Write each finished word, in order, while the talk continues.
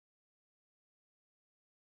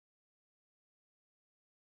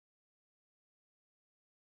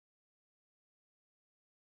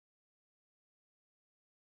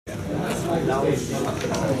Would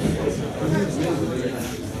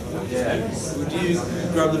you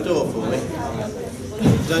grab the door for me?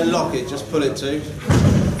 Don't lock it, just pull it to.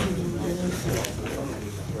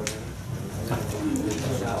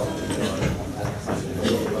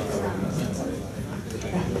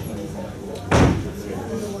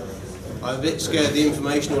 I'm a bit scared the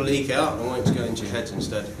information will leak out. I want it to go into your heads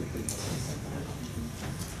instead.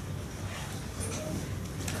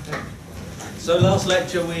 So last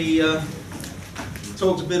lecture we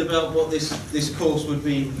talked a bit about what this course would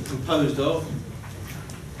be composed of,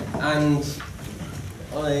 and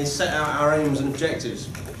I set out our aims and objectives.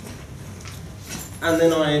 And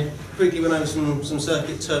then I quickly went over some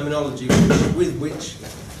circuit terminology with which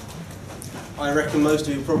I reckon most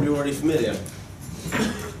of you are probably already familiar.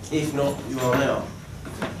 If not, you are now.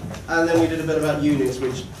 And then we did a bit about units,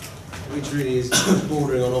 which really is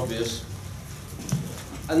bordering on obvious.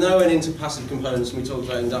 And then I went into passive components, and we talked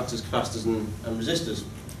about inductors, capacitors, and resistors.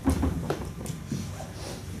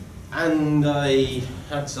 And I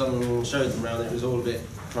had showed them around. It was all a bit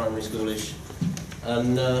primary schoolish.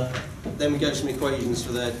 And then we gave some equations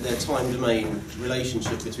for their time domain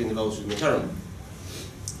relationship between the voltage and the current.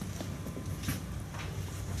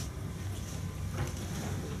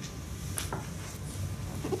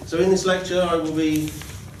 So in this lecture I will be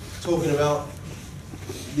talking about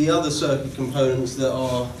the other circuit components that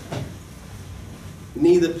are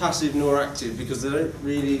neither passive nor active, because they don't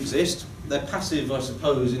really exist. They're passive, I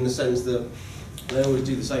suppose, in the sense that they always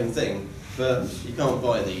do the same thing, but you can't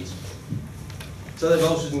buy these. So they're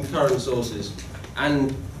voltage and current sources,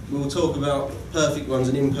 and we'll talk about perfect ones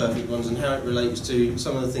and imperfect ones and how it relates to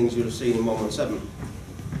some of the things you'll have seen in 117,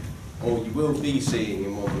 or you will be seeing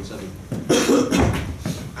in 117.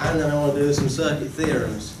 And then I want to do some circuit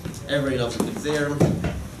theorems. Everybody loves a good theorem,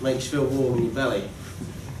 makes you feel warm in your belly.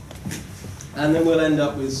 And then we'll end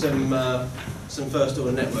up with some first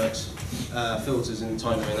order networks, filters and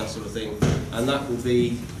time domain, that sort of thing. And that will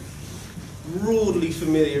be broadly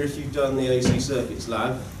familiar if you've done the AC circuits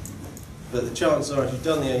lab. But the chances are if you've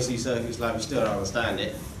done the AC circuits lab you still don't understand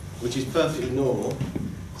it, which is perfectly normal.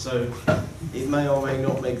 So it may or may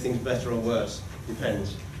not make things better or worse,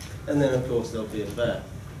 depends. And then of course there'll be a fair.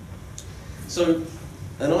 So,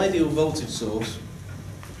 an ideal voltage source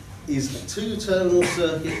is two terminal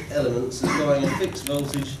circuit elements supplying a fixed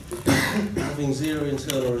voltage having zero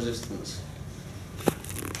internal resistance.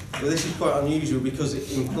 Well, this is quite unusual because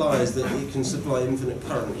it implies that it can supply infinite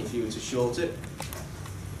current if you were to short it.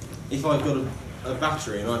 If I've got a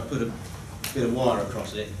battery and I put a bit of wire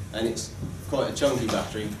across it, and it's quite a chunky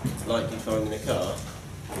battery, like you find in a car,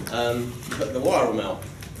 but the wire will melt.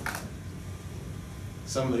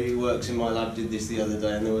 Somebody who works in my lab did this the other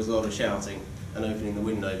day, and there was a lot of shouting and opening the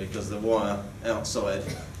window because the wire outside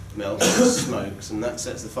melts and smokes, and that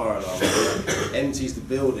sets the fire alarm. Empties the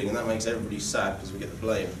building, and that makes everybody sad because we get the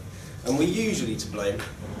blame. And we're usually to blame,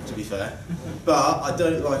 to be fair, but I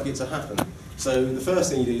don't like it to happen. So the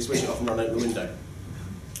first thing you do is switch it off and run out the window.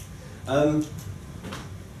 A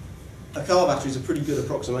car battery is a pretty good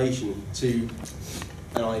approximation to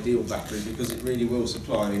an ideal battery because it really will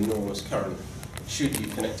supply an enormous current should you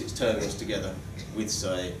connect its terminals together with,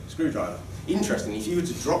 say, a screwdriver. Interestingly, if you were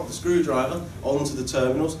to drop the screwdriver onto the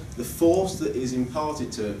terminals, the force that is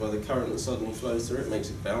imparted to it by the current that suddenly flows through it makes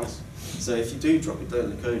it bounce. So if you do drop it, don't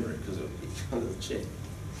look over it because it'll be kind of a chip.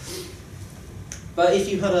 But if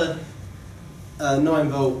you had a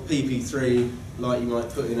 9-volt PP3 like you might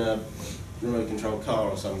put in a remote control car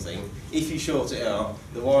or something, if you short it out,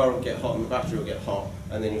 the wire will get hot and the battery will get hot,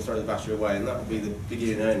 and then you throw the battery away, and that will be the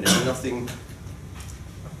beginning and end. Nothing.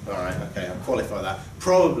 Alright, okay, I'll qualify that.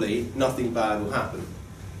 Probably nothing bad will happen.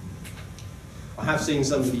 I have seen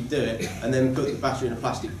somebody do it and then put the battery in a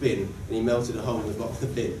plastic bin and he melted a hole in the bottom of the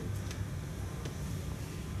bin.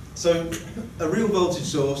 So a real voltage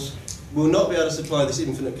source will not be able to supply this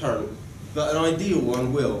infinite current, but an ideal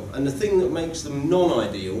one will. And the thing that makes them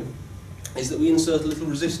non-ideal is that we insert a little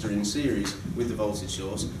resistor in series with the voltage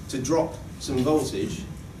source to drop some voltage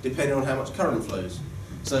depending on how much current flows.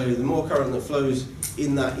 So the more current that flows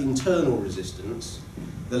in that internal resistance,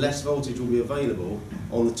 the less voltage will be available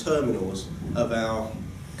on the terminals of our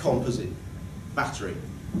composite battery,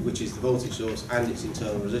 which is the voltage source and its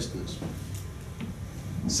internal resistance.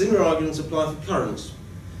 Similar arguments apply for currents.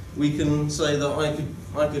 We can say that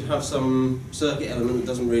I could have some circuit element that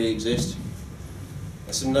doesn't really exist.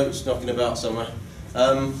 There's some notes knocking about somewhere.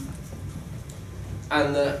 And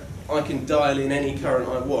that I can dial in any current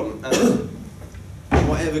I want, and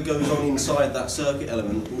whatever goes on inside that circuit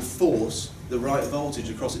element will force the right voltage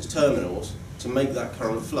across its terminals to make that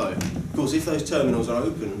current flow. Of course, if those terminals are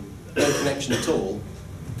open, no connection at all,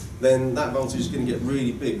 then that voltage is going to get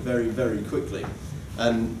really big very, very quickly.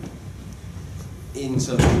 And in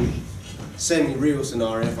some semi-real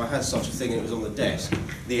scenario, if I had such a thing and it was on the desk,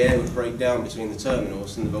 the air would break down between the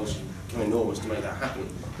terminals and the voltage would become enormous to make that happen.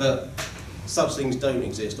 But such things don't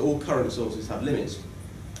exist. All current sources have limits.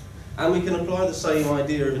 And we can apply the same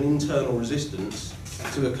idea of an internal resistance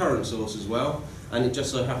to a current source as well, and it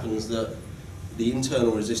just so happens that the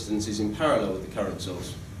internal resistance is in parallel with the current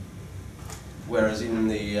source, whereas in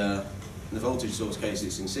the voltage source case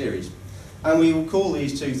it's in series. And we will call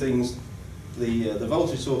these two things, the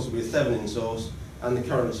voltage source will be a Thevenin source and the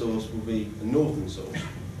current source will be a Norton source.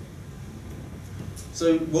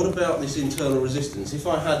 So what about this internal resistance? If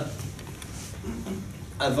I had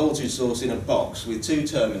a voltage source in a box with two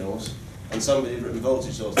terminals and somebody had written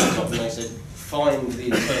voltage source at the top and they said find the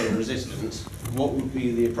internal resistance, what would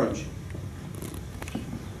be the approach?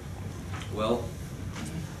 Well,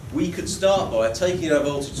 we could start by taking our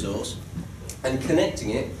voltage source and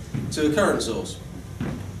connecting it to a current source.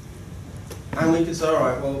 And we could say,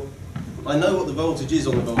 alright, well, I know what the voltage is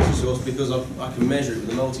on the voltage source because I can measure it with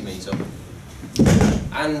a multimeter.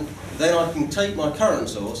 And then I can take my current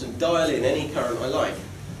source and dial in any current I like.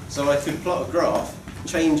 So I could plot a graph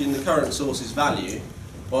changing the current source's value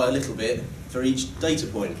by a little bit for each data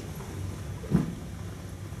point.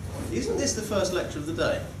 Isn't this the first lecture of the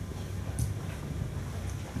day?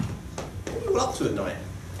 What are you all up to at night?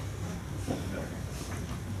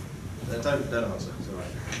 Don't answer, it's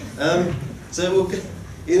alright. So we'll go,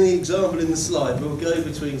 in the example in the slide, we'll go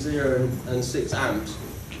between 0 and 6 amps.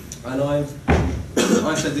 And I've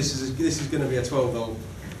said this is going to be a 12 volt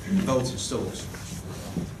voltage source.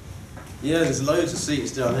 Yeah, there's loads of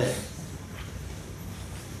seats down here.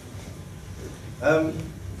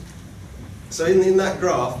 So in that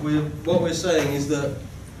graph, what we're saying is that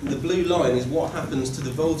the blue line is what happens to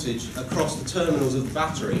the voltage across the terminals of the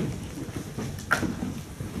battery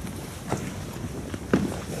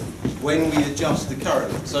when we adjust the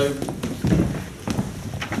current. So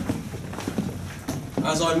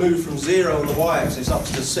as I move from 0 on the y-axis up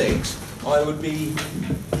to 6, I would be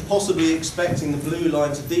possibly expecting the blue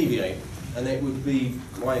line to deviate, and it would be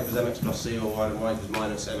y equals mx plus c, or y equals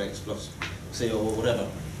minus mx plus c, or whatever,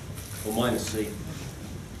 or minus c.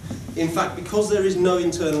 In fact, because there is no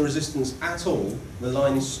internal resistance at all, the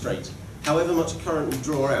line is straight. However much current we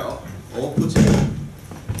draw out, or put in,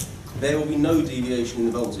 there will be no deviation in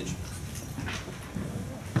the voltage.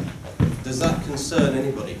 Does that concern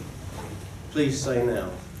anybody? Please say now,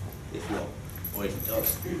 if not, or if it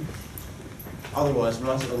does. Otherwise,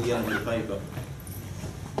 write it on the yellow bit of paper.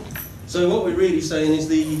 So what we're really saying is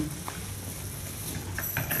the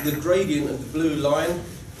gradient of the blue line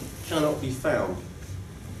cannot be found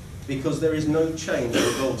because there is no change in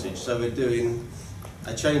the voltage. So we're doing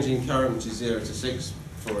a change in current, which is 0 to 6,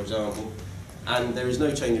 for example, and there is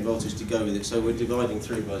no change in voltage to go with it, so we're dividing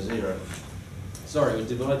through by 0. Sorry, we're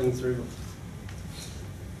dividing through.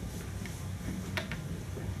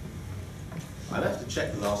 I'd have to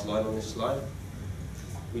check the last line on this slide.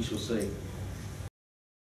 We shall see.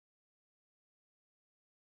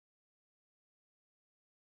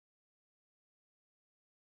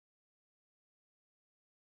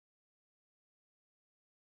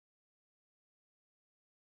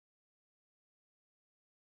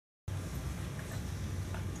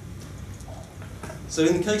 So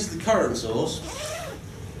in the case of the current source,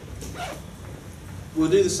 we'll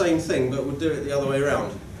do the same thing, but we'll do it the other way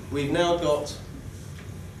around. We've now got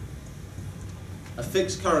a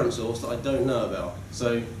fixed current source that I don't know about.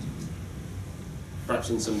 So perhaps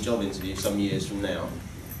in some job interview some years from now,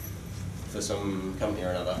 for some company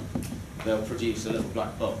or another, they'll produce a little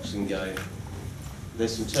black box and go,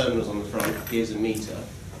 there's some terminals on the front, here's a meter,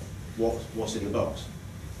 what's in the box?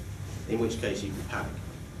 In which case you can panic.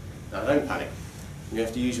 Now don't panic. You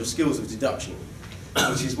have to use your skills of deduction,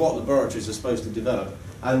 which is what laboratories are supposed to develop.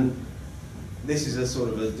 And this is a sort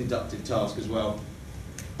of a deductive task as well.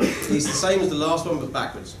 It's the same as the last one, but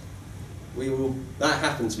backwards. That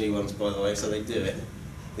happened to me once, by the way, so they do it.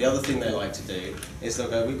 The other thing they like to do is they'll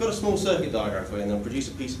go, we've got a small circuit diagram for you, and they'll produce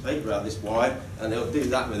a piece of paper out of this wire, and they'll do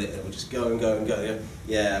that with it, and it will just go and go and go. They go,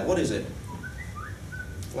 yeah, what is it?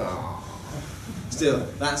 Oh. Still,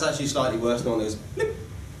 that's actually slightly worse than this. Blip.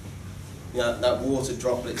 You know, that water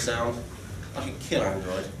droplet sound. I could kill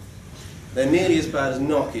Android. They're nearly as bad as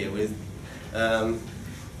Nokia with the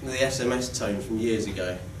SMS tone from years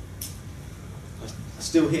ago. I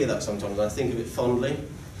still hear that sometimes, and I think of it fondly.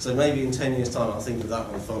 So maybe in 10 years' time I'll think of that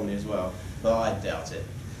one fondly as well, but I doubt it.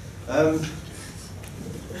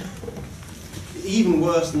 Even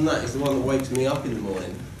worse than that is the one that wakes me up in the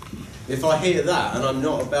morning. if I hear that and I'm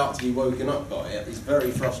not about to be woken up by it, it's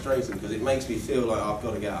very frustrating because it makes me feel like I've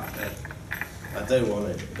got to get out of bed. I don't want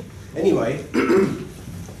it. Anyway,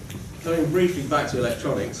 going briefly back to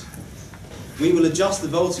electronics, we will adjust the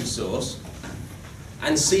voltage source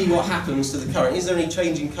and see what happens to the current. Is there any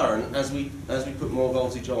change in current as we put more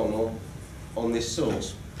voltage on or on this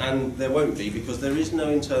source? And there won't be, because there is no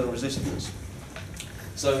internal resistance.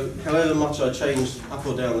 So however much I change up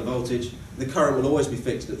or down the voltage, the current will always be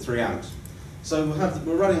fixed at 3 amps. So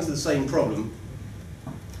we're running into the same problem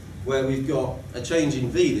where we've got a change in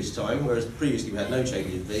V this time, whereas previously we had no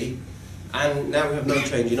change in V, and now we have no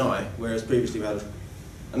change in I, whereas previously we had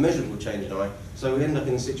a measurable change in I. So we end up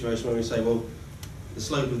in a situation where we say, well, the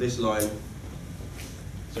slope of this line,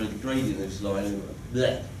 sorry, the gradient of this line,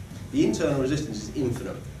 bleh, the internal resistance is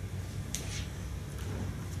infinite.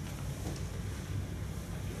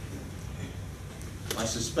 I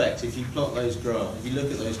suspect if you plot those graphs, if you look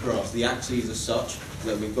at those graphs, the axes are such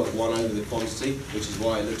that we've got 1 over the quantity, which is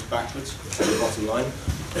why it looks backwards to the bottom line.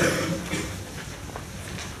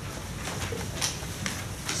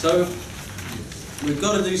 So we've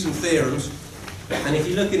got to do some theorems, and if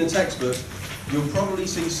you look in a textbook, you'll probably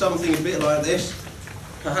see something a bit like this,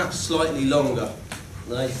 perhaps slightly longer.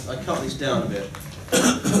 I cut this down a bit.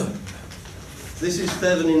 This is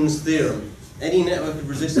Thevenin's theorem. Any network of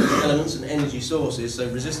resistance elements and energy sources, so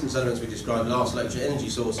resistance elements we described last lecture, energy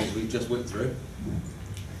sources we've just whipped through,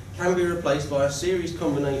 can be replaced by a series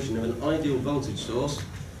combination of an ideal voltage source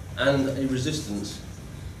and a resistance,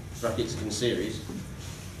 brackets in series,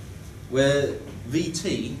 where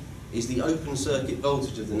VT is the open circuit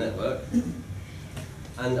voltage of the network,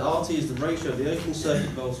 and RT is the ratio of the open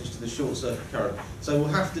circuit voltage to the short circuit current. So we'll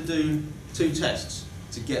have to do 2 tests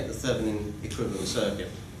to get the Thevenin equivalent circuit.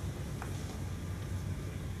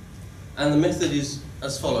 And the method is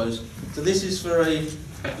as follows. So this is for a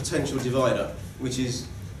potential divider, which is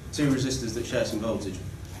 2 resistors that share some voltage.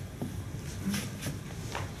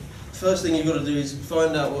 First thing you've got to do is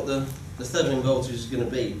find out what the Thevenin voltage is going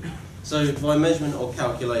to be. So by measurement or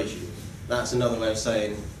calculation, that's another way of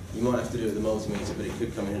saying you might have to do it with a multimeter, but it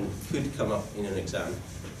could come up in an exam.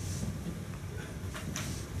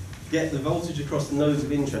 Get the voltage across the nodes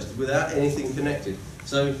of interest without anything connected.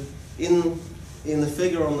 So in the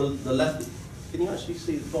figure on the left, can you actually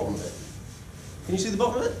see the bottom of it? Can you see the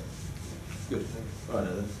bottom of it? Good. Right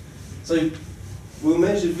then. So we'll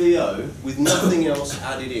measure VO with nothing else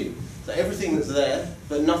added in. So everything that's there,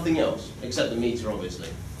 but nothing else, except the meter obviously.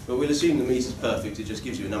 But we'll assume the meter's perfect, it just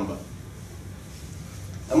gives you a number.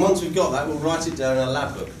 And once we've got that, we'll write it down in our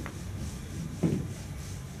lab book.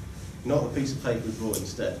 Not the piece of paper we brought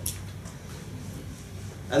instead.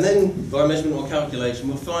 And then, by measurement or calculation,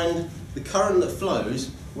 we'll find the current that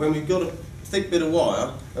flows when we've got a thick bit of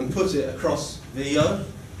wire and put it across VO.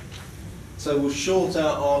 So we'll short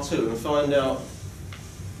out R2 and find out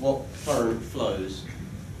what current flows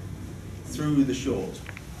through the short.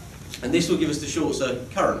 And this will give us the short circuit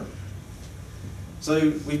current.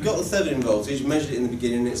 So we've got the Thevenin voltage, measured it in the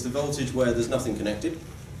beginning, it's the voltage where there's nothing connected.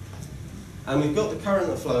 And we've got the current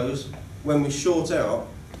that flows when we short out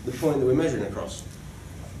the point that we're measuring across.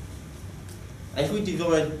 And if we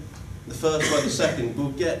divide the first by the second,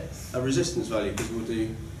 we'll get a resistance value, because we'll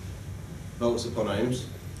do volts upon ohms.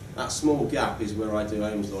 That small gap is where I do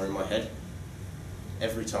Ohm's law in my head,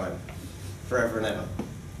 every time, forever and ever.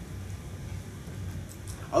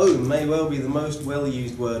 Ohm may well be the most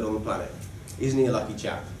well-used word on the planet. Isn't he a lucky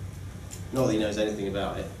chap? Not that he knows anything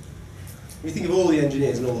about it. If you think of all the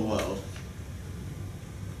engineers in all the world,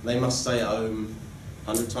 they must say ohm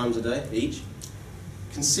 100 times a day each.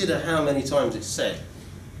 Consider how many times it's said.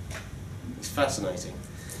 It's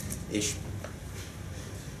fascinating-ish.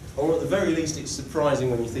 Or at the very least, it's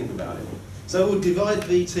surprising when you think about it. So we'll divide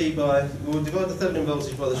the Thevenin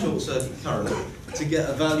voltage by the short circuit current to get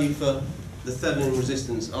a value for the Thevenin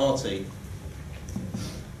resistance RT.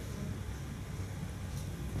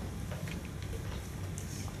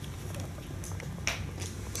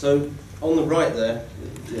 So on the right there,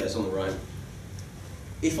 yeah, it's on the right.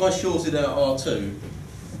 If I shorted out R2,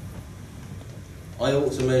 I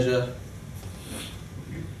ought to measure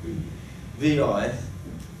VI.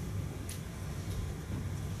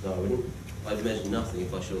 No, I wouldn't. I'd measure nothing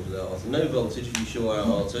if I shorted out R2. No voltage if you short out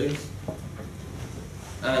R2.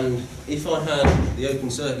 And if I had the open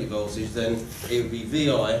circuit voltage, then it would be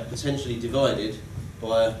VI potentially divided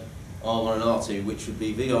by R1 and R2, which would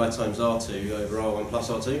be VI times R2 over R1 plus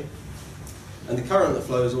R2. And the current that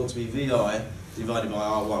flows ought to be VI divided by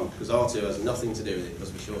R1, because R2 has nothing to do with it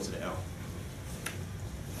because we shorted it out.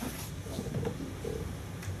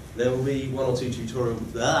 there will be one or two tutorial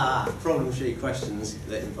problem sheet questions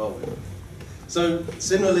that involve it. So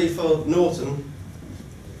similarly for Norton,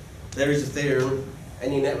 there is a theorem: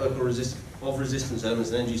 any network of resistance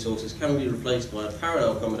elements and energy sources can be replaced by a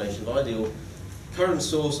parallel combination of ideal current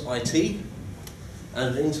source IT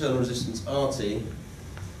and an internal resistance RT,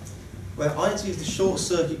 where IT is the short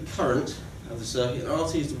circuit current of the circuit and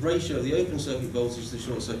RT is the ratio of the open circuit voltage to the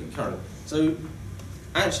short circuit current. So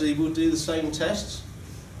actually we'll do the same tests,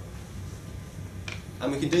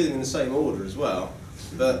 and we can do them in the same order as well,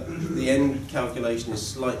 but the end calculation is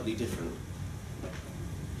slightly different.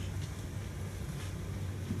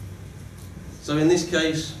 So in this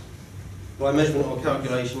case, by measurement or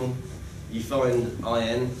calculation, you find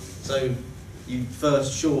IN. So you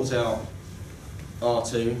first short out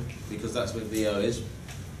R2, because that's where VO is,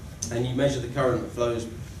 and you measure the current that flows,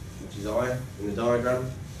 which is I, in the diagram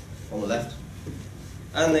on the left.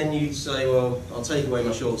 And then you say, well, I'll take away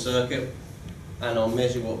my short circuit, and I'll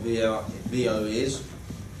measure what VO is,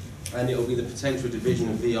 and it will be the potential division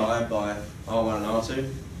of VI by R1 and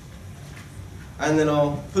R2. And then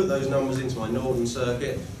I'll put those numbers into my Norton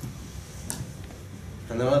circuit,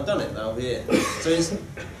 and then I've done it, that'll be it. So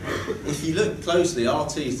if you look closely,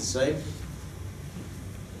 RT is the same.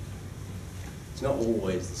 It's not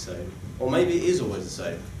always the same. Or maybe it is always the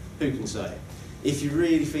same. Who can say? If you're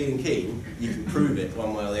really feeling keen, you can prove it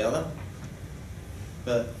one way or the other.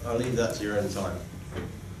 But I'll leave that to your own time.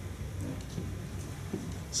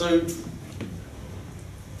 So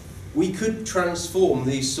we could transform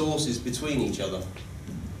these sources between each other.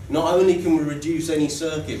 Not only can we reduce any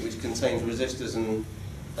circuit which contains resistors and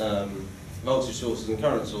voltage sources and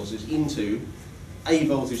current sources into a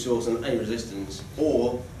voltage source and a resistance,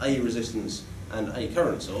 or a resistance and a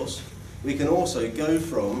current source, we can also go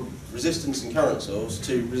from resistance and current source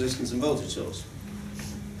to resistance and voltage source.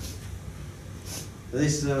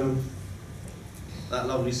 This that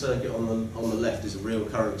lovely circuit on the left is a real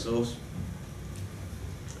current source.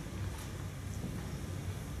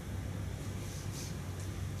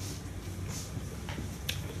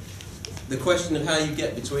 The question of how you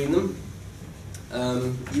get between them,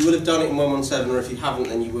 you will have done it in 117, or if you haven't,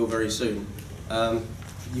 then you will very soon.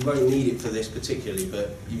 You won't need it for this particularly,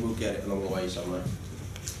 but you will get it along the way somewhere.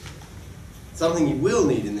 Something you will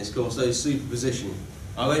need in this course, though, is superposition.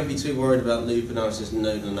 I won't be too worried about loop analysis and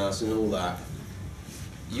node analysis and all that.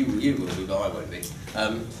 You will be, but I won't be.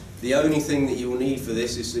 The only thing that you will need for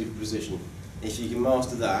this is superposition. If you can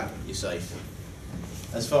master that, you're safe,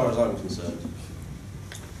 as far as I'm concerned.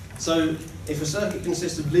 So, if a circuit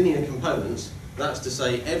consists of linear components, that's to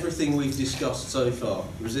say everything we've discussed so far,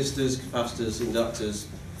 resistors, capacitors, inductors,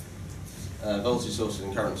 voltage sources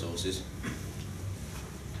and current sources,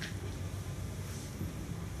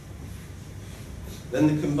 then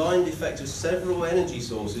the combined effect of several energy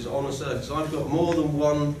sources on a circuit. So I've got more than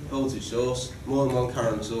one voltage source, more than one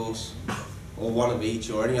current source, or one of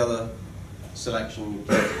each, or any other selection you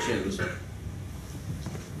care to choose.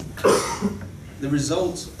 The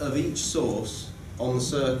result of each source on the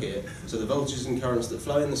circuit, so the voltages and currents that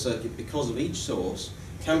flow in the circuit because of each source,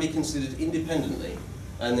 can be considered independently,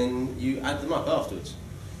 and then you add them up afterwards.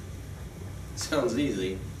 Sounds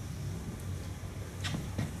easy.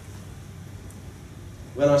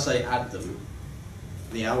 When I say add them,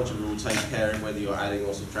 the algebra will take care of whether you're adding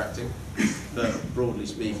or subtracting, but broadly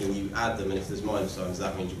speaking, you add them, and if there's minus signs,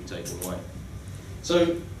 that means you'll be taking them away.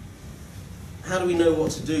 So, how do we know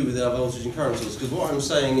what to do with our voltage and current source? Because what I'm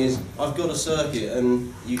saying is, I've got a circuit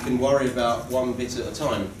and you can worry about one bit at a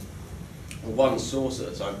time, or one source at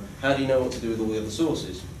a time. How do you know what to do with all the other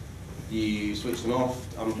sources? You switch them off,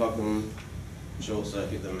 unplug them, short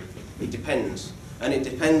circuit them. It depends. And it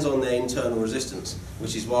depends on their internal resistance,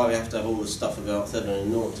 which is why we have to have all the stuff about Thevenin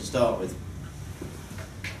and Norton to start with.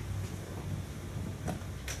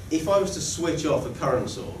 If I was to switch off a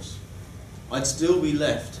current source, I'd still be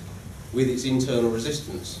left with its internal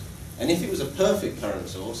resistance. And if it was a perfect current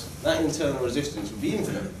source, that internal resistance would be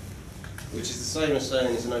infinite, which is the same as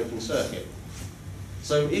saying it's an open circuit.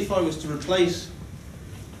 So if I was to replace,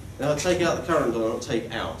 now I'd take out the current, or not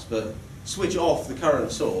take out, but switch off the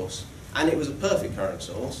current source, and it was a perfect current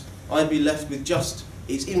source, I'd be left with just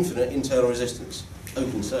its infinite internal resistance,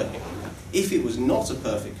 open circuit. If it was not a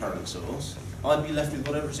perfect current source, I'd be left with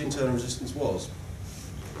whatever its internal resistance was.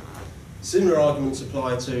 Similar arguments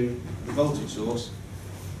apply to the voltage source.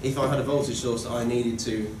 If I had a voltage source that I needed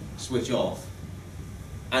to switch off,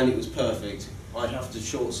 and it was perfect, I'd have to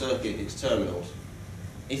short circuit its terminals.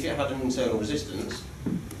 If it had an internal resistance,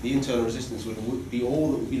 the internal resistance would be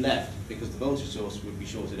all that would be left, because the voltage source would be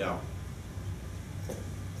shorted out.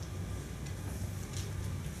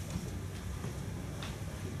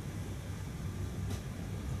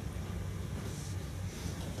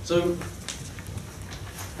 So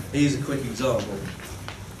here's a quick example.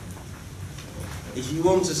 If you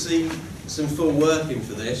want to see some full working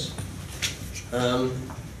for this, I'm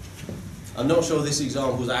not sure this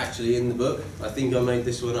example is actually in the book. I think I made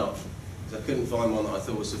this one up, because I couldn't find one that I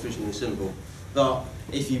thought was sufficiently simple. But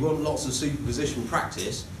if you want lots of superposition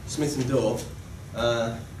practice, Smith and Dorff,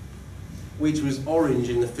 which was orange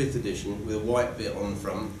in the 5th edition with a white bit on the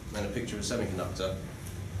front and a picture of a semiconductor,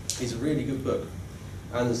 is a really good book.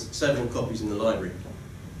 And there's several copies in the library,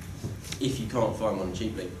 if you can't find one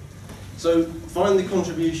cheaply. So find the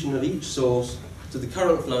contribution of each source to the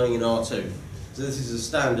current flowing in R2. So this is a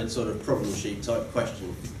standard sort of problem sheet type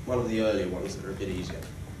question, one of the earlier ones that are a bit easier.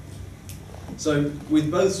 So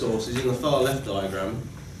with both sources in the far left diagram,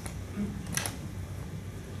 you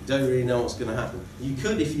don't really know what's going to happen. You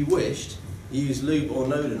could, if you wished, use loop or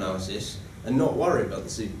node analysis and not worry about the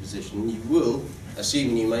superposition. You will,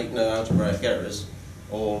 assuming you make no algebraic errors,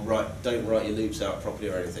 or don't write your loops out properly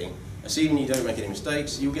or anything, assuming you don't make any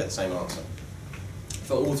mistakes, you'll get the same answer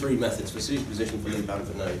for all three methods, for superposition, for loop and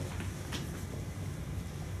for node.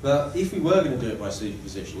 But if we were going to do it by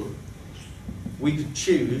superposition, we could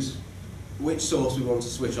choose which source we want to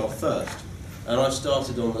switch off first. And I've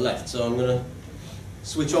started on the left, so I'm going to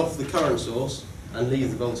switch off the current source and leave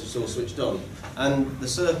the voltage source switched on. And the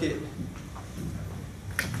circuit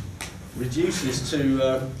reduces to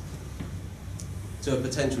a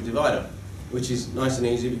potential divider, which is nice and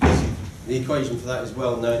easy because the equation for that is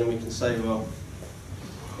well known, and we can say, well,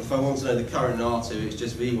 if I want to know the current in R2, it's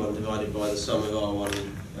just V1 divided by the sum of R1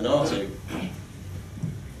 and R2.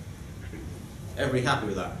 Everybody happy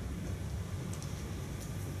with that?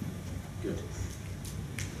 Good.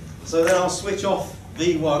 So then I'll switch off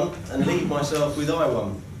V1 and leave myself with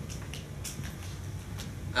I1.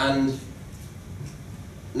 And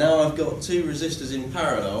now I've got two resistors in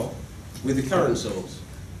parallel with the current source.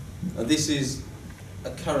 And this is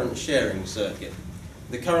a current sharing circuit.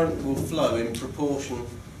 The current will flow in proportion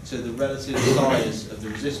to the relative size of the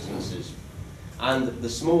resistances. And the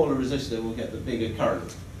smaller resistor will get the bigger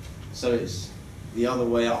current. So it's the other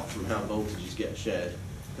way up from how voltages get shared.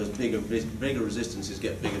 Because bigger resistances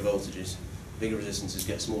get bigger voltages, bigger resistances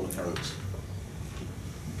get smaller currents.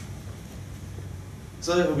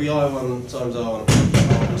 So it will be I1 times R1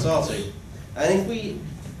 plus R2. And if we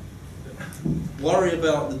worry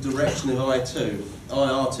about the direction of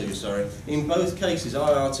IR2, sorry, in both cases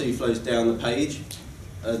IR2 flows down the page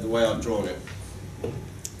the way I've drawn it.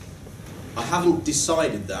 I haven't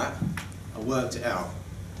decided that, I worked it out.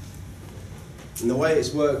 And the way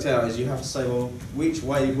it's worked out is you have to say, well, which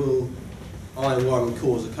way will I1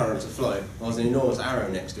 cause a current to flow? Well, there's an enormous arrow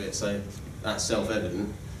next to it, so that's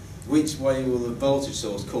self-evident. Which way will the voltage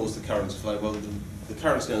source cause the current to flow? Well, the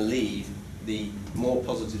current's going to leave the more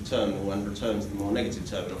positive terminal and return to the more negative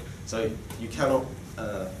terminal. So you cannot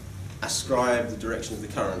ascribe the direction of the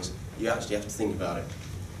current. You actually have to think about it.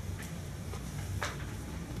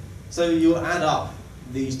 So you'll add up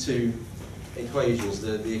these two equations,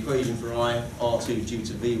 the equation for I R2 due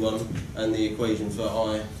to V1 and the equation for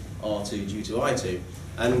I R2 due to I2.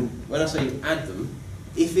 And when I say add them,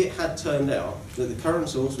 if it had turned out that the current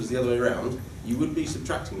source was the other way around, you would be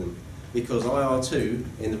subtracting them, because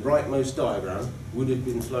IR2 in the rightmost diagram would have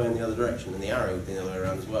been flowing the other direction, and the arrow would be the other way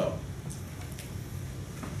around as well.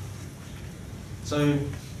 So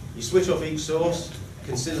you switch off each source,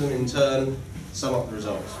 consider them in turn, sum up the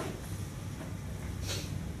results.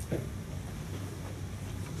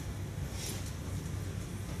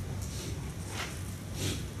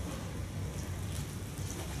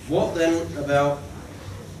 What then about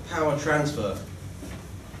power transfer?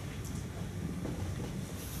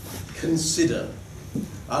 Consider.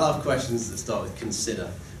 I love questions that start with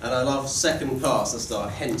consider, and I love second parts that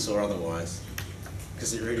start hence or otherwise,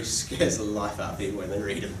 because it really scares the life out of people when they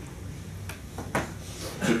read them.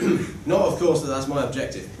 Not, of course, that that's my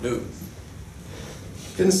objective. No.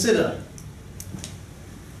 Consider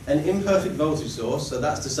an imperfect voltage source, so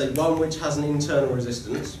that's to say one which has an internal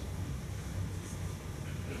resistance,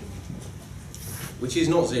 which is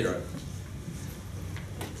not zero.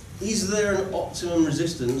 Is there an optimum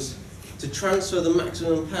resistance to transfer the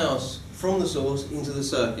maximum power from the source into the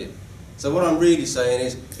circuit? So what I'm really saying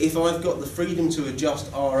is, if I've got the freedom to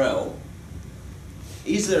adjust RL,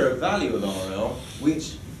 is there a value of RL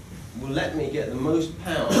which will let me get the most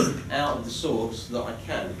power out of the source that I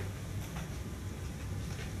can?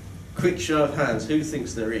 Quick show of hands, who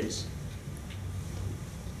thinks there is?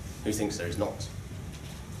 Who thinks there is not?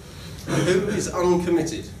 Who is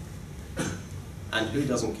uncommitted? And who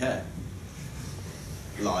doesn't care?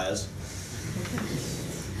 Liars.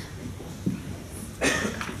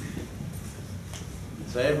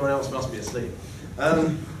 So everyone else must be asleep.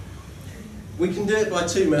 We can do it by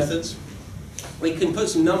two methods. We can put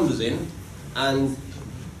some numbers in, and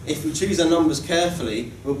if we choose our numbers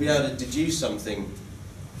carefully, we'll be able to deduce something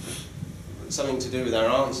to do with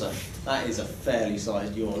our answer. That is a fairly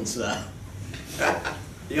sized yawn, sir.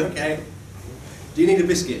 You okay? Do you need a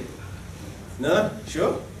biscuit? No?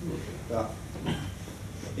 Sure? Yeah.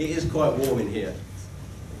 It is quite warm in here.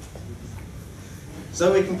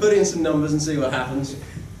 So we can put in some numbers and see what happens,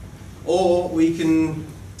 or we can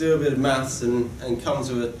do a bit of maths and come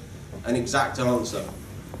to an exact answer.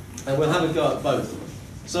 And we'll have a go at both.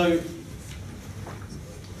 So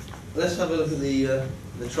let's have a look at the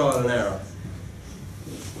trial and error.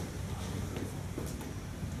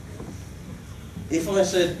 If I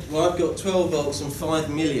said, well, I've got 12 volts and 5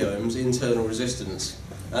 milliohms internal resistance.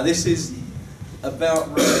 Now this is about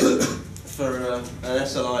right for an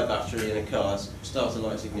SLI battery in a car, starter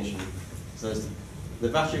lights ignition. So there's the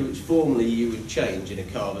battery which formerly you would change in a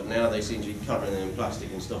car, but now they seem to be covering them in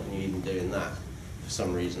plastic and stopping you even doing that for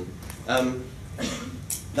some reason.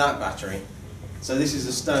 That battery. So this is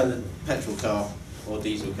a standard petrol car or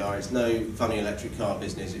diesel car. It's no funny electric car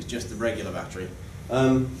business, it's just the regular battery.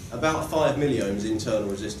 About 5 milliohms internal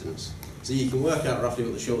resistance. So you can work out roughly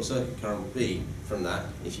what the short circuit current will be from that,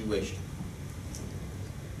 if you wished.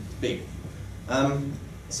 Big.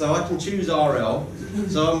 So I can choose RL.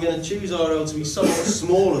 So I'm going to choose RL to be somewhat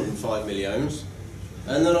smaller than 5 milliohms,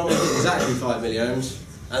 and then I'll make it exactly 5 milliohms,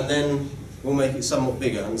 and then we'll make it somewhat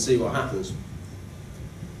bigger and see what happens.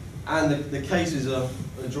 And the cases are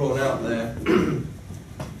drawn out there.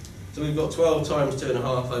 So we've got 12 times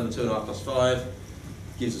 2.5 over 2.5 plus 5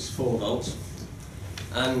 gives us 4 volts.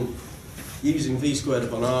 And using V squared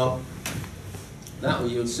upon R, that will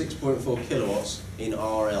yield 6.4 kilowatts in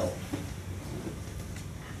RL.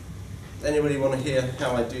 Anybody want to hear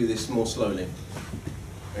how I do this more slowly?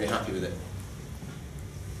 Are you happy with it?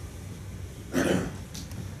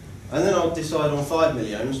 And then I'll decide on 5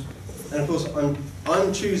 milliohms. And of course,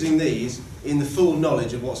 I'm choosing these in the full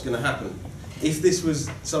knowledge of what's going to happen. If this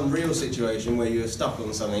was some real situation where you were stuck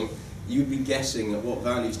on something, you'd be guessing at what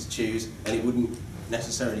values to choose, and it wouldn't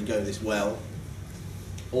necessarily go this well,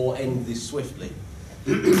 or end this swiftly.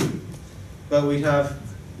 But we have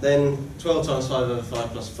then 12 times 5 over 5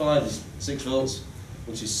 plus 5 is 6 volts,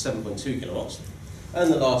 which is 7.2 kilowatts.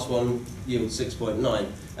 And the last one yields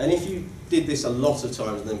 6.9. And if you did this a lot of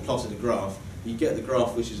times and then plotted a graph, you get the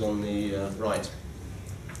graph which is on the right.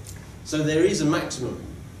 So there is a maximum.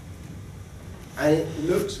 And it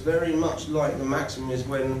looks very much like the maximum is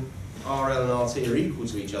when RL and RT are equal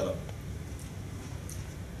to each other.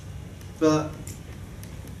 But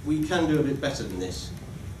we can do a bit better than this.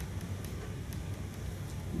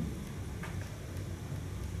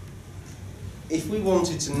 If we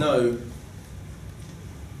wanted to know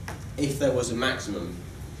if there was a maximum,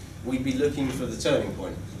 we'd be looking for the turning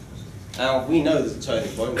point. Now, we know there's a turning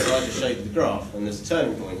point because I just showed you the graph, and there's a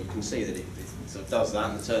turning point. You can see that it sort of does that,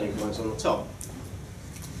 and the turning point's on the top.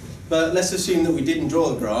 But let's assume that we didn't draw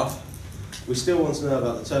the graph. We still want to know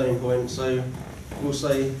about the turning point, so we'll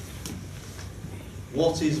say,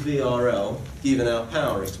 what is VRL given our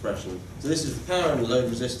power expression? So this is the power in the load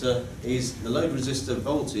resistor, is the load resistor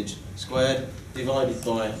voltage squared divided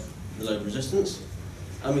by the load resistance.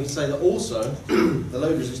 And we can say that also the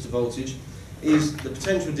load resistor voltage is the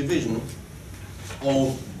potential division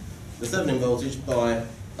of the Thevenin voltage by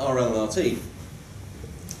RL and RT.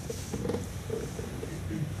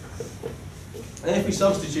 And if we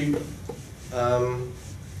substitute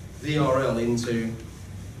VRL into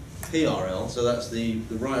PRL, so that's the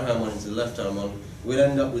right hand one into the left hand one, we'll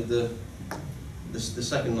end up with the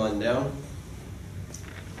second line down.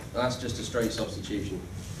 That's just a straight substitution.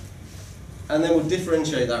 And then we'll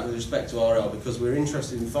differentiate that with respect to RL because we're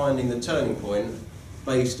interested in finding the turning point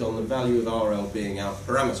based on the value of RL being our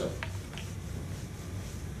parameter.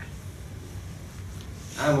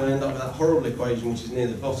 And we'll end up with that horrible equation which is near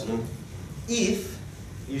the bottom. If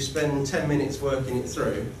you spend 10 minutes working it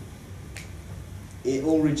through, it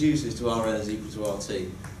all reduces to RL is equal to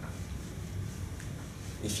RT.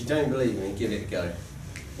 If you don't believe me, give it a go.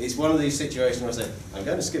 It's one of these situations where I say, I'm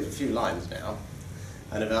going to skip a few lines now,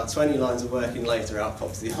 and about 20 lines of working later out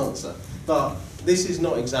pops the answer. But this is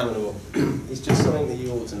not examinable. It's just something that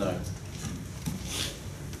you ought to know.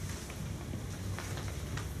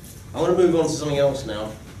 I want to move on to something else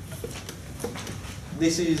now.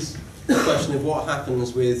 This is the question of what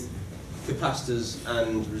happens with capacitors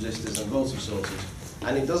and resistors and voltage sources.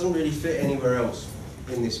 And it doesn't really fit anywhere else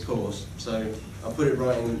in this course, so I'll put it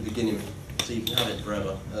right in the beginning so you can have it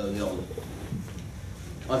forever early on.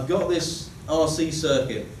 I've got this RC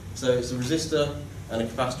circuit, so it's a resistor and a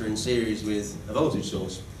capacitor in series with a voltage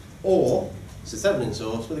source. Or it's a Thevenin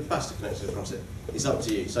source with a capacitor connected across it. It's up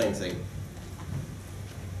to you, same thing.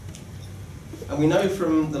 And we know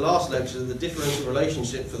from the last lecture that the differential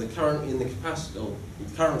relationship for the current in the capacitor, or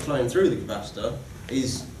the current flowing through the capacitor,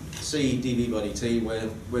 is C dV by dt,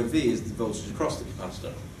 where V is the voltage across the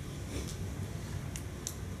capacitor.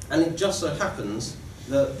 And it just so happens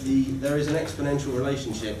that there is an exponential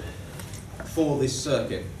relationship for this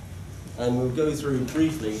circuit. And we'll go through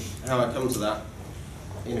briefly how I come to that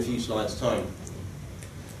in a few slides' time.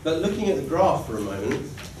 But looking at the graph for a moment,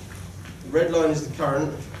 the red line is the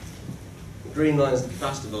current, the green line is the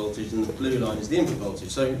capacitor voltage, and the blue line is the input voltage.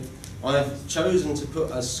 So I have chosen to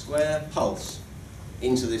put a square pulse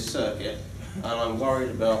into this circuit, and I'm worried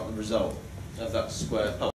about the result of that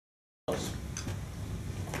square pulse.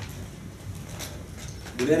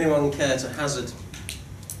 Would anyone care to hazard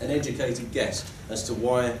an educated guess as to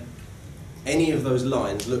why any of those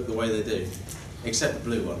lines look the way they do, except the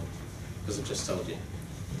blue one, because I've just told you?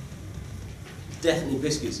 Definitely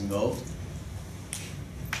biscuits involved.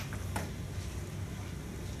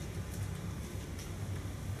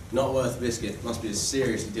 Not worth a biscuit. Must be a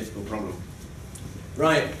seriously difficult problem.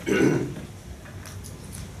 Right.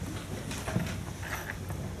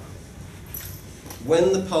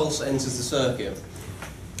 When the pulse enters the circuit,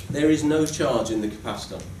 there is no charge in the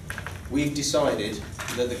capacitor. We've decided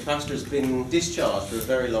that the capacitor has been discharged for a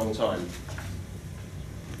very long time.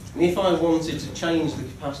 And if I wanted to change the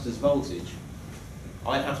capacitor's voltage,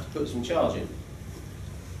 I'd have to put some charge in.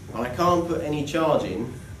 And I can't put any charge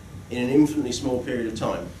in an infinitely small period of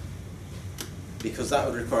time, because that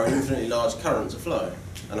would require an infinitely large current to flow,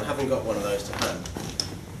 and I haven't got one of those to hand.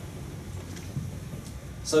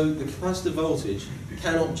 So the capacitor voltage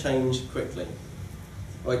cannot change quickly,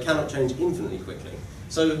 or it cannot change infinitely quickly.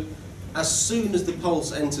 So as soon as the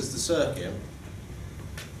pulse enters the circuit,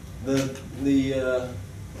 the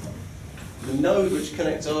node which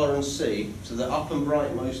connects R and C, so the up and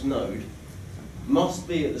rightmost node, must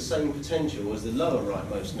be at the same potential as the lower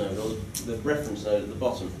rightmost node, or the reference node at the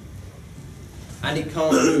bottom. And it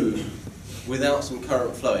can't move without some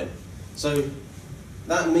current flowing. So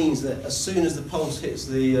that means that as soon as the pulse hits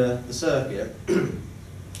the circuit,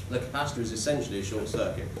 the capacitor is essentially a short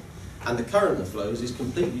circuit. And the current that flows is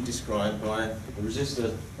completely described by the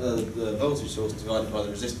resistor, the voltage source divided by the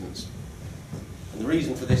resistance. And the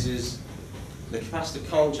reason for this is the capacitor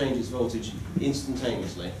can't change its voltage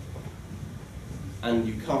instantaneously, and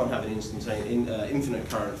you can't have an infinite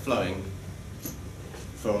current flowing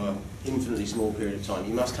for an infinitely small period of time.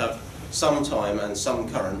 You must have some time and some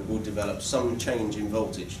current will develop some change in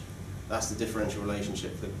voltage. That's the differential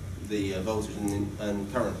relationship for the voltage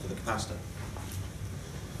and current for the capacitor.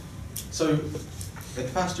 So the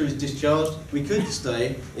capacitor is discharged. We could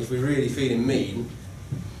say, if we're really feeling mean,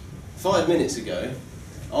 5 minutes ago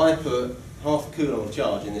I put half a coulomb of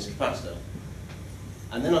charge in this capacitor,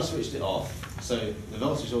 and then I switched it off, so the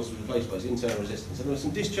voltage source was replaced by its internal resistance, and there was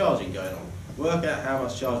some discharging going on. Work out how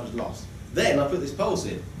much charge was lost. Then I put this pulse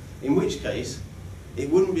in which case it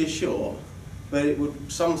wouldn't be a short, but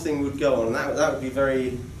something would go on, and that would be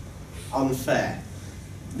very unfair.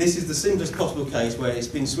 This is the simplest possible case where it's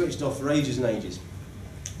been switched off for ages and ages.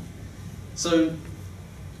 So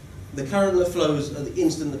the current that flows at the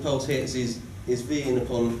instant the pulse hits is V in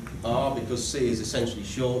upon R, because C is essentially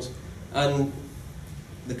short, and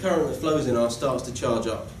the current that flows in R starts to charge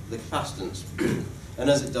up the capacitance. And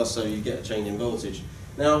as it does so, you get a change in voltage.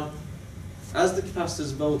 Now, as the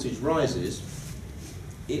capacitor's voltage rises,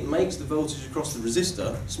 it makes the voltage across the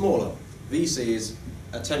resistor smaller. VC is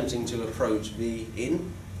attempting to approach V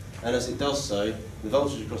in, and as it does so, the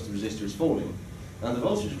voltage across the resistor is falling. And the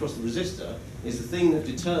voltage across the resistor is the thing that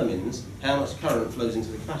determines how much current flows into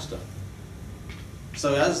the capacitor.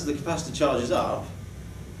 So as the capacitor charges up,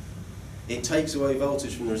 it takes away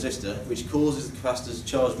voltage from the resistor, which causes the capacitor to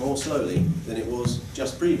charge more slowly than it was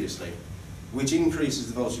just previously, which increases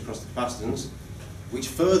the voltage across the capacitance, which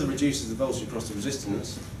further reduces the voltage across the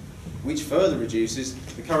resistance, which further reduces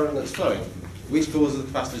the current that's flowing, which causes the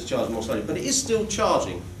capacitor to charge more slowly. But it is still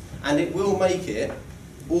charging, and it will make it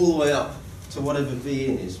all the way up to whatever V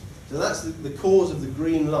in is. So that's the cause of the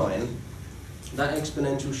green line. That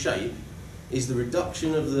exponential shape is the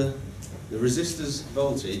reduction of the resistor's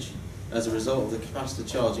voltage as a result of the capacitor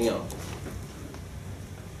charging up.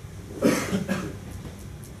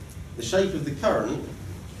 The shape of the current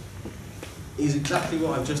is exactly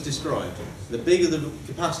what I've just described. The bigger the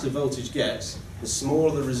capacitor voltage gets, the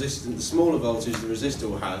smaller the resistance, the smaller voltage the resistor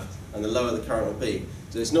will have, and the lower the current will be.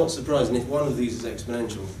 So it's not surprising if one of these is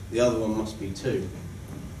exponential, the other one must be too.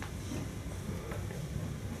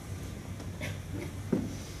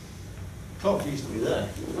 Clock used to be there,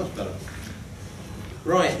 much better.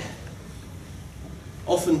 Right.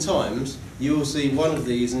 Oftentimes, you will see one of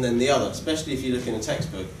these and then the other, especially if you look in a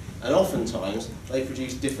textbook. And oftentimes, they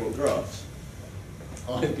produce different graphs.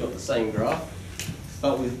 I've got the same graph,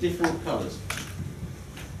 but with different colours.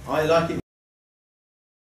 I like it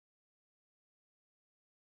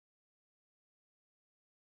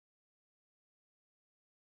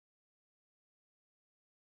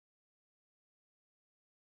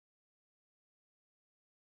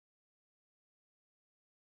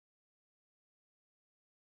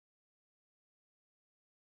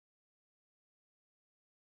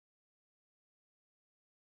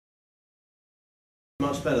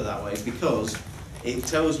much better that way because it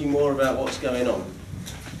tells you more about what's going on.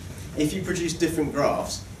 If you produce different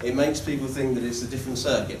graphs, it makes people think that it's a different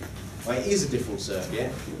circuit. Well, it is a different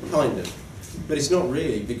circuit, kind of, but it's not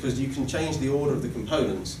really because you can change the order of the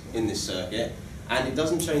components in this circuit and it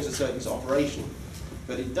doesn't change the circuit's operation,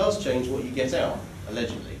 but it does change what you get out,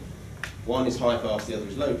 allegedly. One is high pass, the other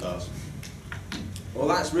is low pass. Well,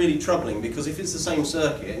 that's really troubling because if it's the same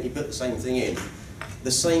circuit and you put the same thing in, the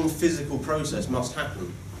same physical process must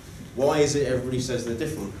happen. Why is it everybody says they're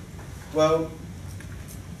different? Well,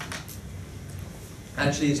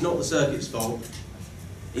 actually it's not the circuit's fault,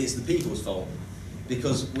 it's the people's fault.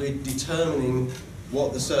 Because we're determining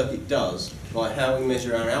what the circuit does by how we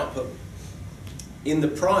measure our output. In the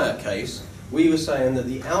prior case, we were saying that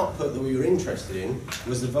the output that we were interested in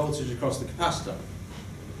was the voltage across the capacitor,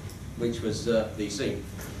 which was DC.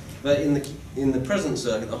 But in the present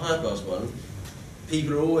circuit, the high pass one,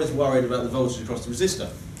 people are always worried about the voltage across the resistor.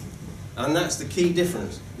 And that's the key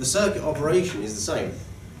difference. The circuit operation is the same.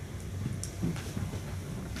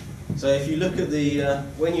 So if you look at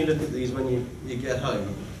when you look at these when you get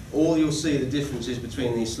home, all you'll see the differences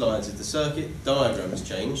between these slides is the circuit diagram has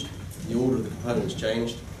changed, the order of the components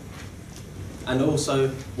changed, and also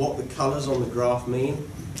what the colours on the graph mean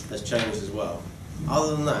has changed as well.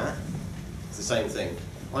 Other than that, it's the same thing.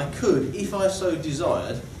 I could, if I so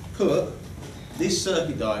desired, put this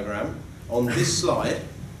circuit diagram on this slide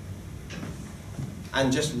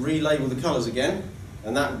and just relabel the colours again,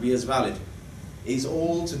 and that would be as valid. It's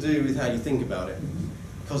all to do with how you think about it,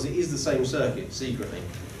 because it is the same circuit, secretly.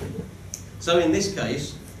 So in this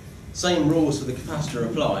case, same rules for the capacitor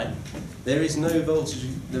apply. There is no voltage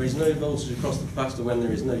across the capacitor when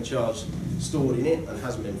there is no charge stored in it, and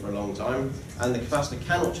hasn't been for a long time, and the capacitor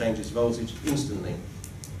cannot change its voltage instantly.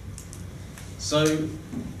 So,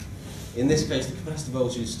 in this case, the capacitor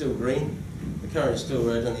voltage is still green, the current is still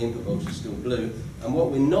red, and the input voltage is still blue. And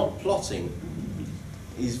what we're not plotting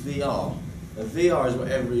is VR. And VR is what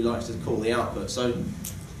everybody likes to call the output. So,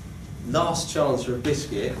 last chance for a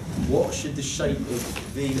biscuit, what should the shape of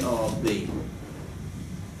VR be?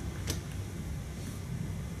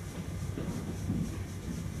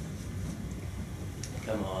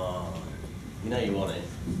 Come on, you know you want it.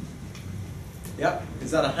 Yep,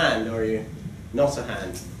 is that a hand or are you not a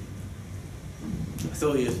hand? I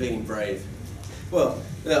thought you were feeling brave. Well,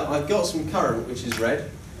 yeah, I've got some current which is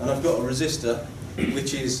red, and I've got a resistor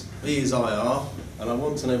which is V is IR, and I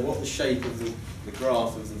want to know what the shape of the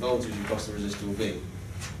graph of the voltage across the resistor will be.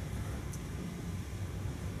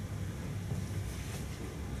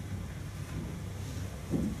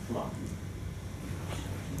 Come on.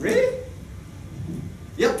 Really?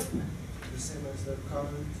 Yep. The same as the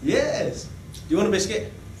current? Yes. Do you want a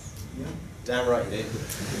biscuit? Yeah. Damn right you do.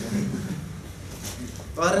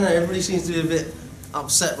 But I don't know, everybody seems to be a bit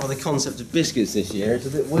upset by the concept of biscuits this year. It's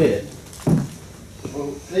a bit weird.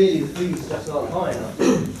 Well, clearly the food's just not high enough.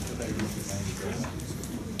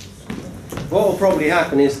 What will probably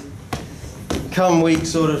happen is, come week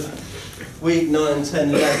 9, 10,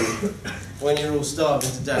 11, when you're all starving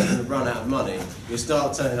to death and have run out of money, you'll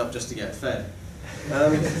start turning up just to get fed.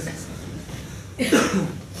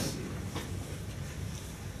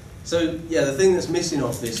 So yeah, the thing that's missing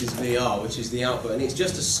off this is VR, which is the output, and it's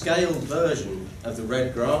just a scaled version of the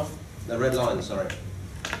red graph, the red line, sorry.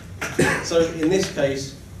 So in this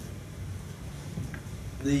case,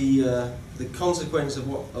 the consequence of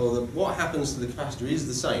what happens to the capacitor is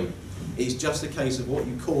the same. It's just a case of what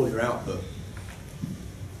you call your output.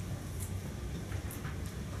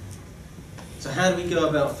 So how do we go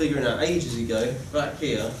about figuring out? Ages ago, back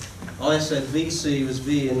here, I said VC was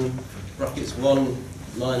V in brackets 1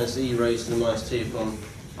 minus E raised to the minus T upon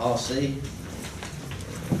RC.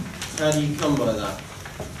 How do you come by that?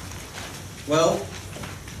 Well,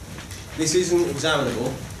 this isn't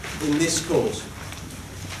examinable in this course.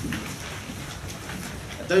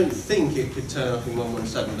 I don't think it could turn up in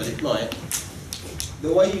 117, but it might.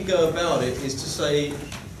 The way you go about it is to say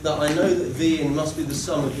that I know that V in must be the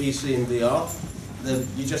sum of VC and VR.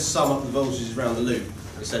 You just sum up the voltages around the loop,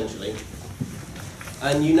 essentially.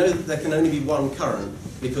 And you know that there can only be one current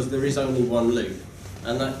because there is only one loop.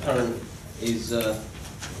 And that current is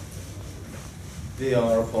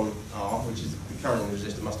VR upon R, which is the current in the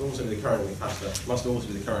resistor, must also be the current in the capacitor, must also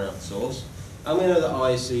be the current out the source. And we know that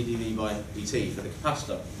I is C dV by dt for the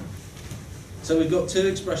capacitor. So we've got two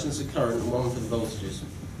expressions of current and one for the voltages.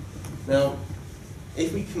 Now,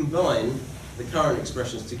 if we combine the current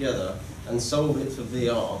expressions together and solve it for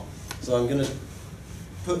VR, so I'm going to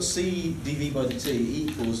put C dV by dt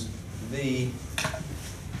equals V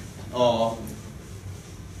R.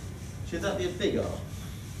 Should that be a big R?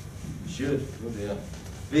 Should. Oh dear.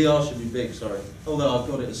 VR should be big, sorry. Although I've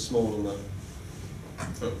got it as small on the...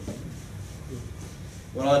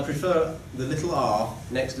 Well, I prefer the little r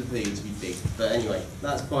next to V to be big. But anyway,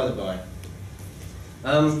 that's by the by.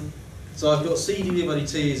 So I've got C dV by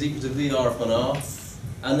dt is equal to VR upon R.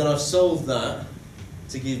 And then I've solved that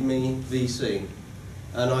to give me VC.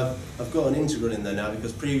 And I've got an integral in there now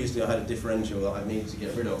because previously I had a differential that I needed to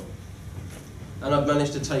get rid of. And I've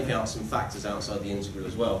managed to take out some factors outside the integral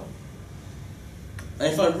as well.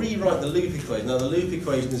 And if I rewrite the loop equation, now the loop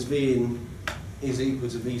equation is V in is equal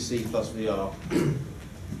to VC plus VR.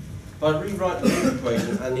 If I rewrite the loop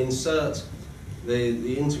equation and insert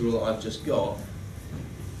the integral that I've just got,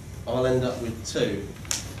 I'll end up with 2.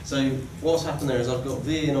 So what's happened there is I've got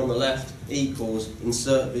V in on the left equals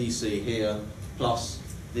insert VC here plus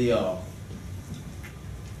VR.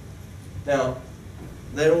 Now,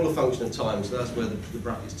 they're all a function of time, so that's where the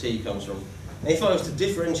brackets T comes from. And if I was to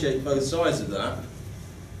differentiate both sides of that,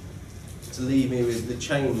 to leave me with the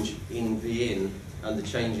change in V in and the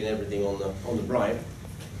change in everything on the right,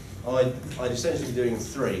 I'd essentially be doing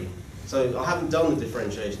 3. So I haven't done the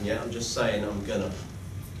differentiation yet, I'm just saying I'm gonna.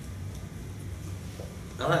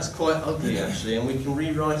 Now that's quite ugly actually, and we can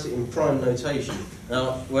rewrite it in prime notation.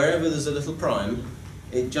 Now, wherever there's a little prime,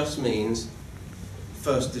 it just means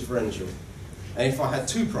first differential. And if I had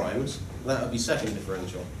 2 primes, that would be second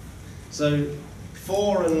differential. So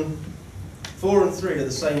 4 and 3 are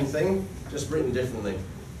the same thing, just written differently.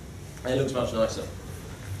 And it looks much nicer.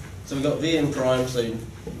 So we've got V in prime, so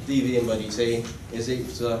dV in by dt is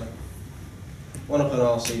equal to 1 upon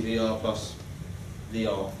RC VR plus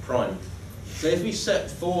VR prime. So if we set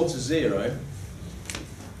 4 to 0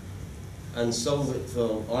 and solve it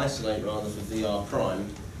for, isolate rather, for VR prime,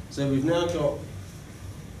 so we've now got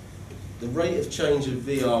the rate of change of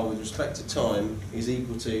VR with respect to time is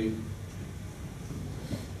equal to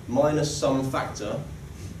minus some factor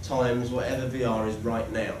times whatever VR is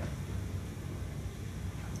right now.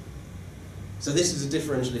 So this is a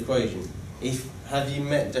differential equation. Have you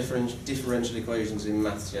met differential equations in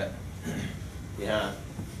maths yet? You have.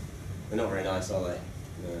 They're not very nice, are they?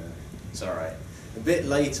 No, it's all right. A bit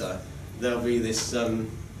later, there'll be this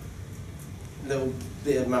little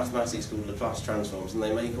bit of mathematics called Laplace transforms, and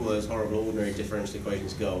they make all those horrible ordinary differential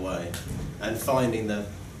equations go away. And finding the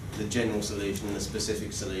general solution and the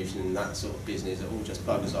specific solution and that sort of business, it all just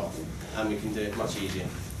buggers off, and we can do it much easier.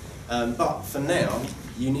 But for now,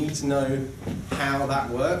 you need to know how that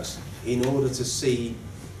works in order to see,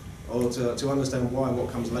 or to understand why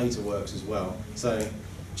what comes later works as well. So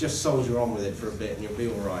just soldier on with it for a bit and you'll be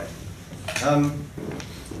all right.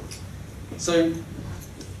 So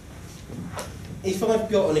if I've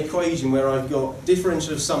got an equation where I've got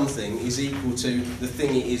differential of something is equal to the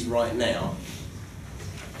thing it is right now,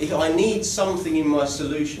 if I need something in my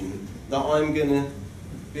solution that I'm going to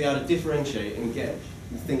be able to differentiate and get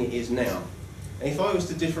the thing it is now. And if I was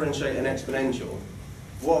to differentiate an exponential,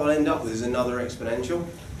 what I'll end up with is another exponential.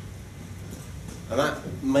 And that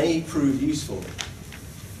may prove useful.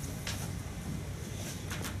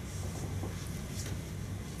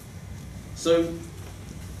 So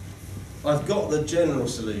I've got the general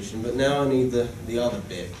solution, but now I need the other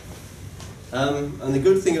bit. And the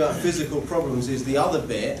good thing about physical problems is the other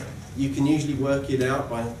bit, you can usually work it out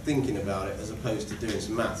by thinking about it as opposed to doing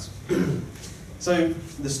some maths. So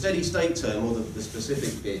the steady state term, or the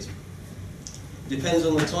specific bit, depends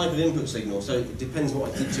on the type of input signal. So it depends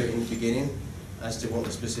what I did to it in the beginning as to what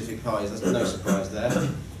the specific pi is. That's no surprise there.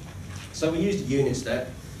 So we used a unit step.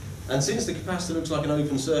 And since the capacitor looks like an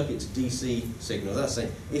open circuit to DC signal, that's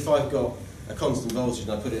saying if I've got a constant voltage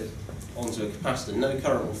and I put it onto a capacitor, no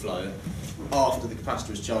current will flow after the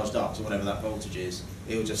capacitor is charged up to whatever that voltage is.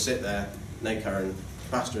 It will just sit there, no current.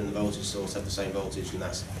 The capacitor and the voltage source have the same voltage, and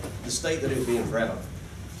that's the state that it will be in forever.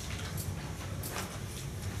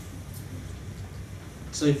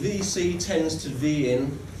 So VC tends to V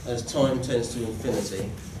in as time tends to infinity,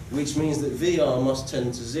 which means that VR must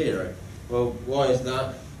tend to 0. Well, why is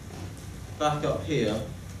that? back up here,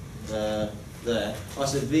 there, I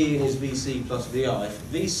said V in is VC plus VI.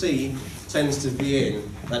 VC tends to V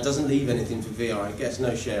in, that doesn't leave anything for VI, it gets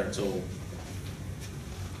no share at all.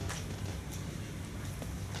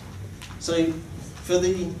 So for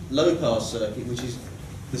the low pass circuit, which is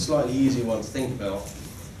the slightly easier one to think about,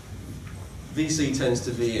 VC tends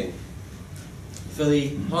to V in. For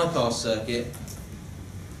the high pass circuit,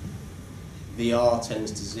 VR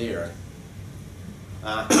tends to 0.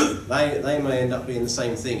 They may end up being the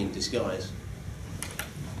same thing in disguise.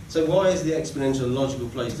 So why is the exponential a logical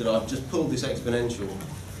place that I've just pulled this exponential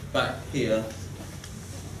back here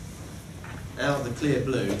out of the clear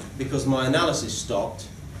blue? Because my analysis stopped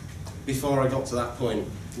before I got to that point.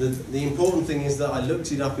 The important thing is that I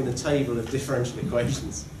looked it up in a table of differential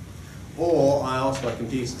equations, or I asked my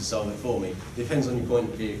computer to solve it for me. Depends on your point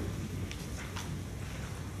of view.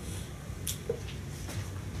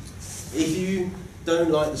 If you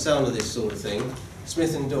don't like the sound of this sort of thing,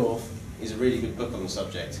 Smith and Dorff is a really good book on the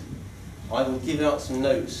subject. I will give out some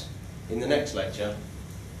notes in the next lecture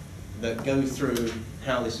that go through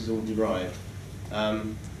how this is all derived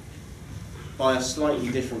by a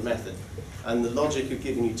slightly different method. And the logic of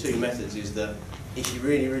giving you two methods is that if you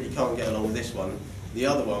really, really can't get along with this one, the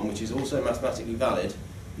other one, which is also mathematically valid,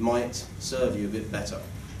 might serve you a bit better.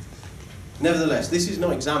 Nevertheless, this is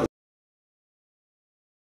not examined.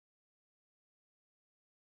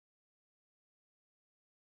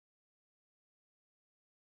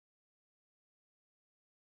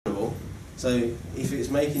 So if it's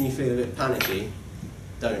making you feel a bit panicky,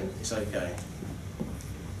 don't, it's okay.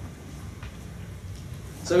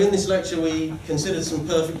 So in this lecture we considered some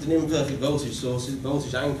perfect and imperfect voltage sources,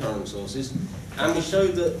 voltage and current sources, and we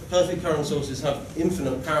showed that perfect current sources have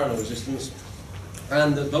infinite parallel resistance,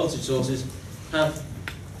 and that voltage sources have,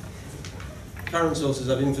 current sources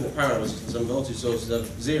have infinite parallel resistance, and voltage sources have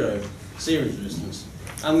 0 series resistance.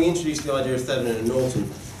 And we introduced the idea of Thevenin and Norton.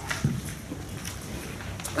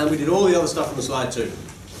 And we did all the other stuff on the slide too.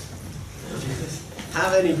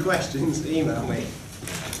 Have any questions, email me.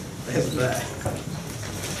 There's there.